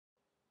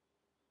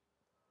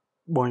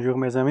Bonjour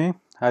mes amis,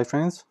 hi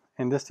friends.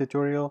 In this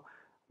tutorial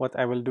what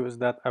I will do is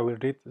that I will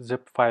read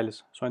zip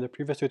files. So in the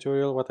previous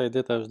tutorial what I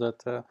did is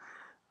that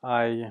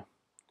I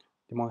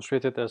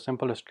demonstrated a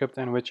simple script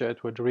in which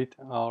it would read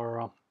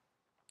or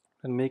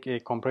make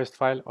a compressed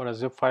file or a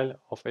zip file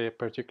of a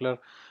particular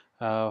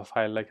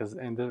file, like as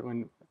uh, in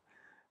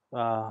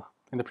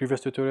the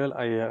previous tutorial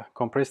I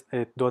compressed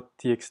a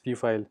 .txt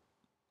file.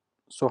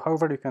 So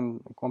however you can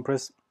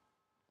compress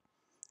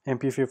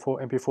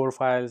MP4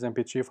 files,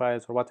 MP3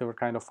 files, or whatever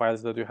kind of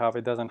files that you have.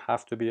 It doesn't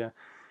have to be a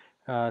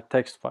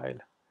text file.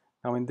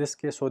 Now in this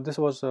case, so this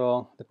was,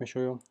 let me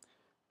show you.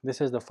 This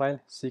is the file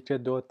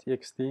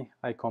secret.txt.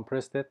 I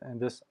compressed it,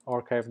 and this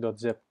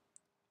archive.zip.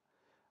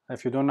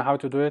 If you don't know how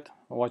to do it,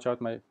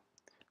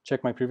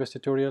 check my previous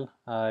tutorial.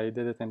 I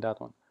did it in that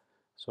one.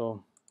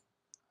 So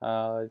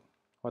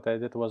what I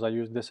did was I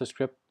used this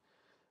script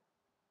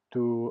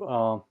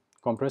to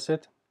compress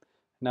it.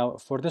 Now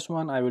for this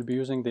one, I will be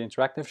using the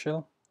interactive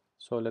shell.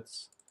 So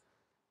let's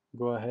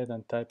go ahead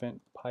and type in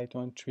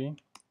Python 3,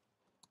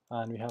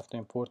 and we have to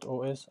import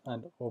OS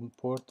and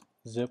import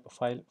zip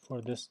file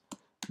for this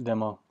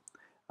demo.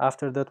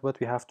 After that, what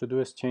we have to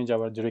do is change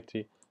our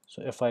directory.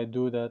 So if I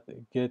do that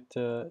git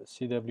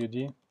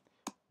cwd,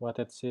 what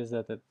it says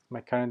that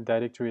my current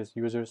directory is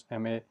users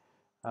ma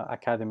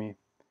academy.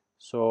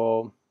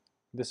 So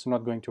this is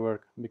not going to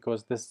work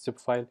because this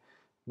zip file,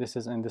 this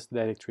is in this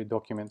directory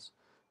documents.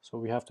 So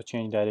we have to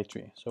change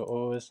directory. So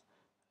os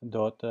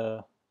dot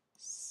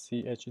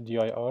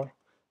chdr,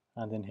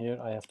 and then here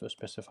I have to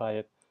specify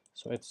it.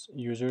 So it's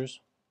users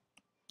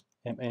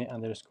ma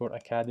underscore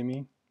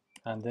academy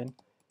and then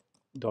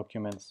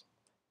documents.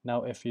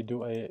 Now if we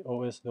do a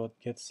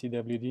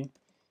os.getcwd,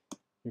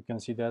 you can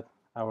see that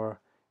our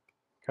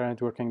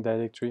current working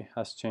directory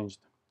has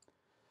changed.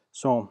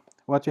 So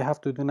what you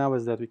have to do now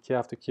is that we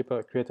have to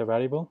create a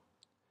variable.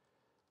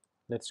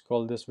 Let's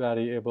call this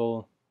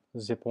variable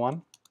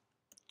zip1,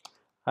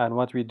 and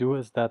what we do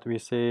is that we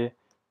say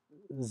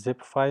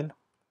zip file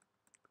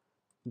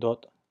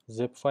dot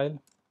zip file,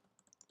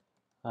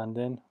 and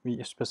then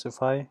we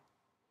specify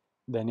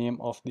the name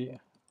of the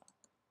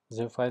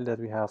zip file that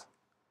we have.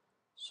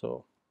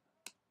 So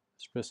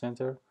let's press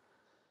enter.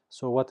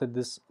 So what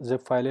this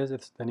zip file is,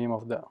 it's the name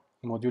of the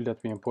module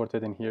that we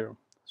imported in here.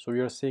 So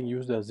we are saying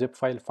use the zip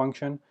file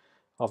function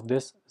of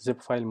this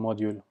zip file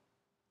module,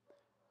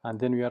 and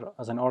then we are,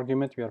 as an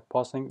argument, we are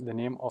passing the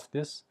name of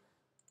this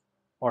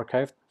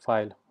archived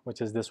file,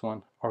 which is this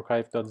one,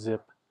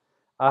 archive.zip.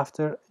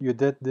 After you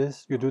do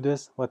this,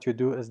 what you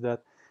do is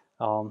that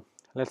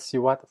let's see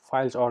what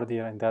files are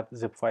there in that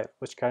zip file,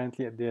 which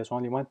currently there's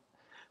only one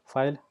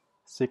file,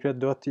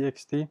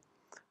 secret.txt.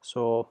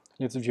 So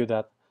let's view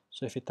that.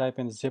 So if you type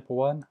in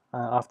zip1,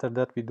 after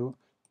that we do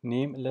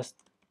name list.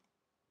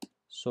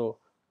 So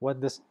what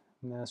this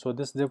so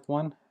this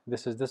zip1,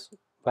 this is this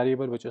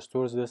variable which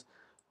stores this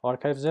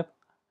archive zip,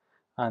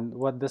 and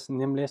what this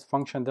name list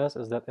function does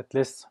is that it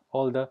lists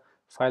all the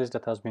files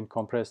that has been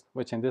compressed,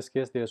 which in this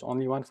case there's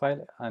only one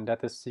file, and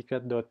that is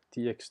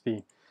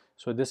secret.txt.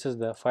 So this is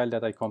the file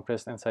that I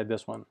compressed inside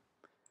this one.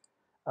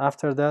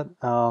 After that,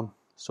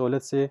 so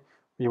let's say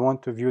we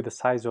want to view the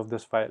size of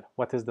this file.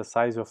 What is the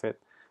size of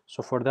it?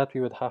 So for that we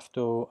would have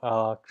to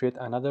create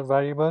another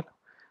variable,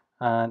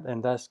 and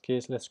in that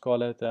case let's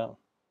call it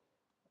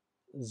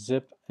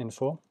zip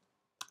info.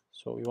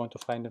 So we want to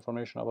find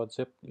information about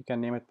zip. You can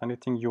name it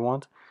anything you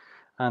want,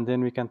 and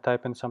then we can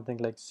type in something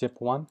like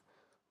zip1,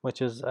 which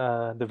is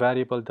the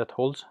variable that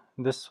holds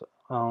this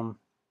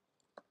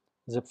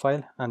zip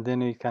file, and then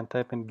we can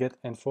type in get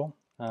info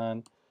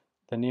and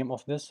the name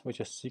of this,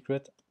 which is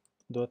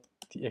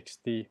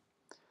secret.txt.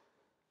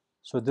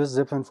 So this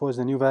zip info is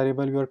the new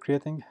variable we are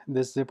creating.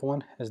 This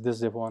zip1 is this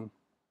zip1,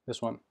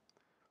 this one,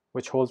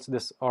 which holds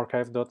this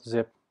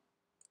archive.zip.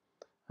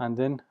 And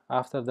then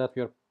after that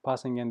we are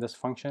passing in this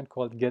function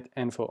called get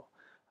info,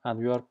 and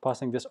we are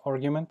passing this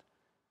argument.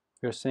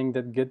 We are saying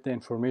that get the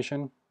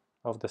information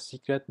of the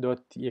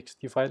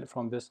secret.txt file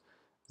from this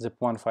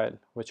zip1 file,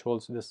 which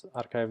holds this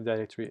archive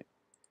directory.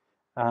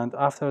 And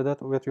after that,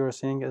 what you are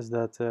saying is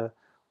that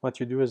what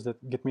you do is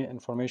that get me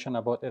information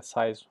about its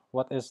size.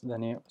 What is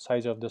the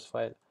size of this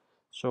file?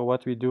 So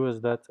what we do is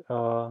that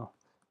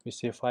we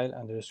say file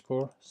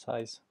underscore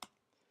size.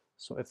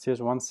 So it says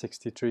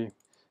 163.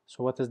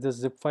 So what is this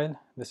zip file?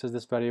 This is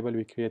this variable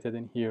we created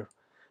in here,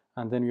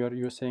 and then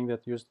you're saying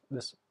that use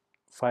this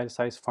file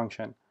size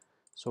function.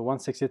 So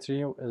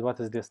 163 is, what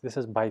is this? This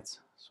is bytes.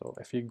 So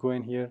if you go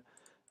in here,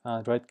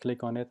 right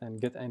click on it and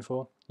get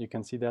info, you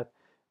can see that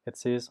it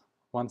says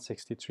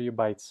 163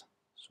 bytes.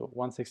 So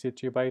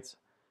 163 bytes,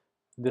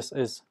 this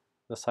is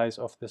the size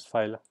of this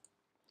file.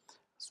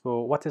 So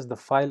what is the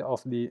size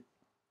of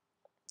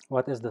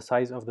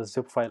the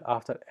zip file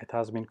after it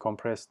has been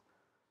compressed?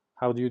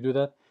 How do you do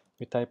that?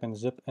 We type in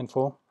zip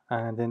info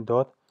and then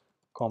dot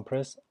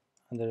compress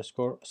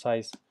underscore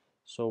size.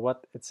 So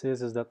what it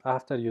says is that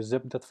after you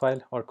zip that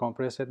file or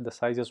compress it, the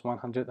size is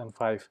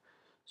 105.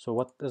 So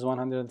what is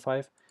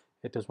 105?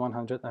 It is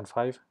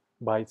 105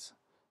 bytes.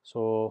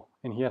 So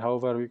in here,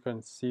 however, we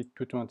can see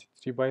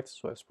 223 bytes.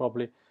 So it's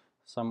probably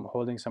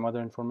holding some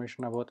other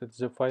information about its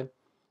zip file.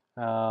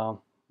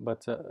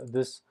 But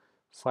this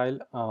file,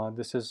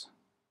 this is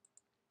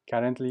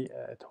currently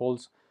it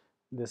holds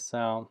this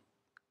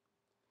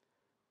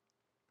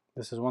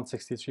this is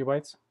 163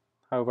 bytes.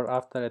 However,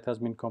 after it has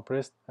been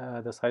compressed,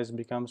 the size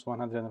becomes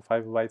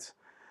 105 bytes.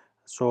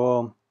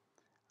 So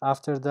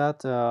after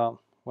that,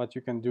 what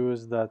you can do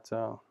is that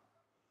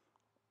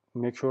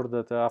make sure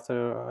that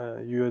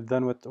after you're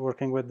done with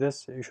working with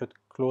this, you should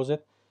close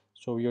it.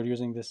 So you're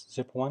using this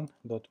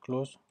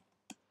zip1.close.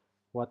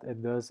 What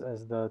it does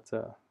is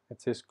that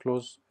it says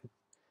close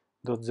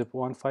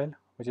 .zip1 file,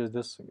 which is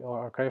this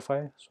archive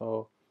file.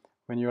 So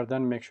when you are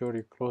done, make sure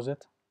you close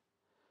it.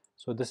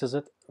 So this is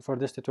it for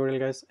this tutorial,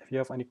 guys. If you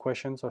have any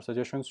questions or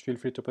suggestions, feel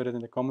free to put it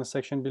in the comment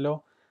section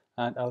below,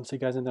 and I'll see you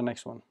guys in the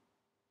next one.